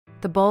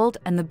The bold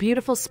and the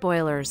beautiful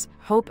spoilers,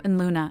 Hope and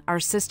Luna, are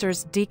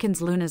sisters.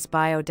 Deacon's Luna's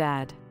bio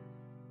dad.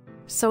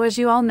 So as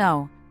you all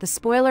know, the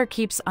spoiler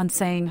keeps on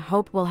saying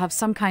Hope will have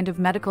some kind of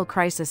medical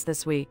crisis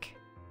this week.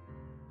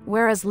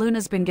 Whereas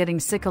Luna's been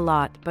getting sick a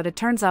lot, but it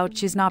turns out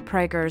she's not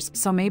preggers,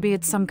 so maybe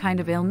it's some kind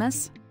of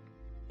illness?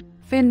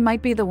 Finn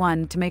might be the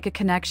one to make a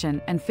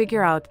connection and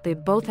figure out they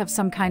both have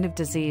some kind of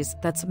disease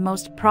that's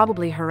most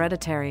probably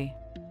hereditary.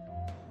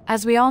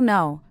 As we all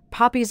know,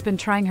 Poppy's been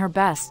trying her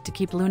best to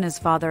keep Luna's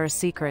father a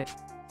secret.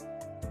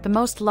 The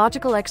most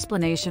logical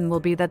explanation will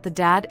be that the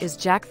dad is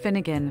Jack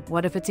Finnegan.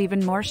 What if it's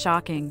even more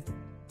shocking?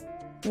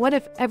 What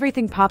if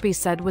everything Poppy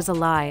said was a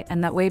lie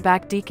and that way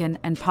back Deacon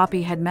and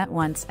Poppy had met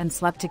once and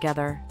slept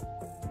together?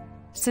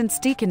 Since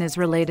Deacon is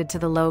related to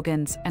the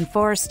Logans and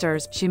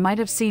Forresters, she might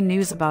have seen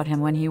news about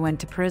him when he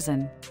went to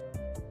prison.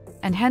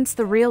 And hence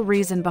the real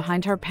reason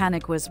behind her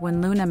panic was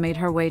when Luna made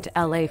her way to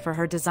LA for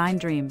her design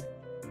dream.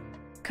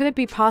 Could it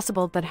be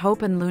possible that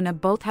Hope and Luna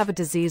both have a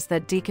disease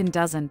that Deacon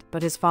doesn't,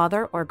 but his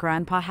father or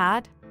grandpa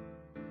had?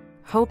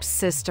 Hope's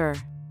sister.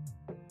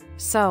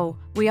 So,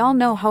 we all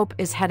know Hope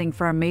is heading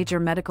for a major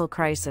medical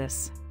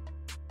crisis.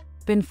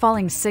 Been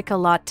falling sick a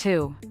lot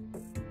too.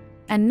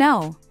 And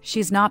no,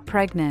 she's not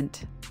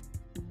pregnant.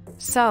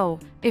 So,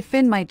 if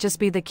Finn might just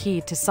be the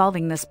key to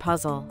solving this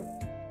puzzle.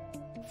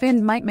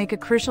 Finn might make a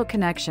crucial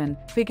connection,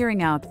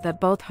 figuring out that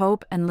both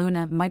Hope and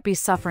Luna might be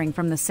suffering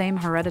from the same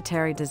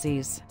hereditary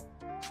disease.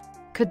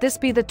 Could this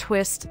be the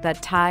twist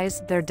that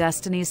ties their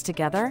destinies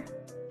together?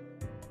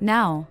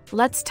 Now,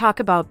 let's talk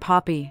about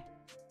Poppy.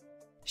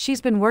 She's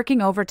been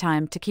working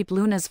overtime to keep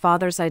Luna's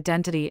father's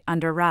identity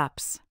under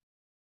wraps.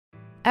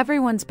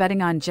 Everyone's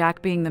betting on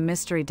Jack being the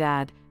mystery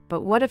dad,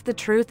 but what if the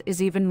truth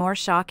is even more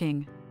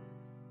shocking?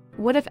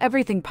 What if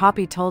everything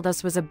Poppy told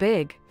us was a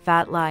big,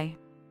 fat lie?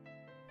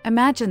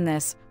 Imagine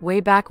this, way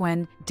back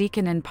when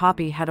Deacon and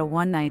Poppy had a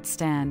one-night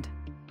stand.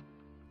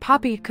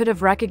 Poppy could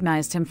have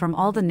recognized him from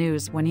all the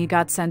news when he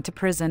got sent to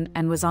prison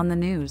and was on the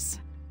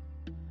news.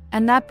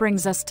 And that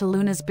brings us to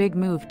Luna's big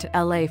move to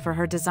LA for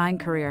her design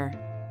career.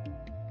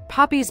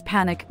 Poppy's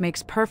panic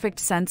makes perfect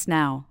sense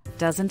now,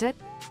 doesn't it?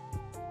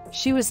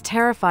 She was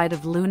terrified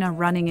of Luna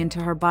running into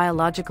her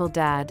biological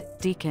dad,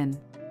 Deacon.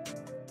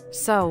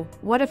 So,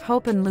 what if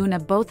Hope and Luna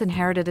both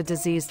inherited a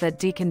disease that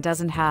Deacon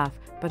doesn't have,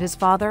 but his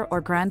father or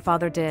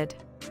grandfather did?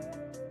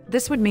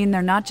 This would mean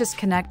they're not just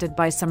connected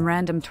by some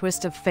random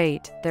twist of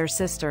fate, they're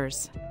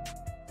sisters.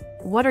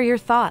 What are your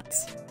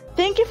thoughts?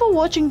 Thank you for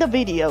watching the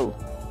video.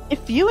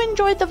 If you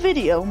enjoyed the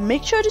video,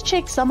 make sure to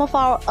check some of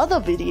our other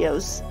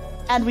videos.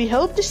 And we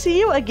hope to see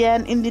you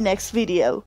again in the next video.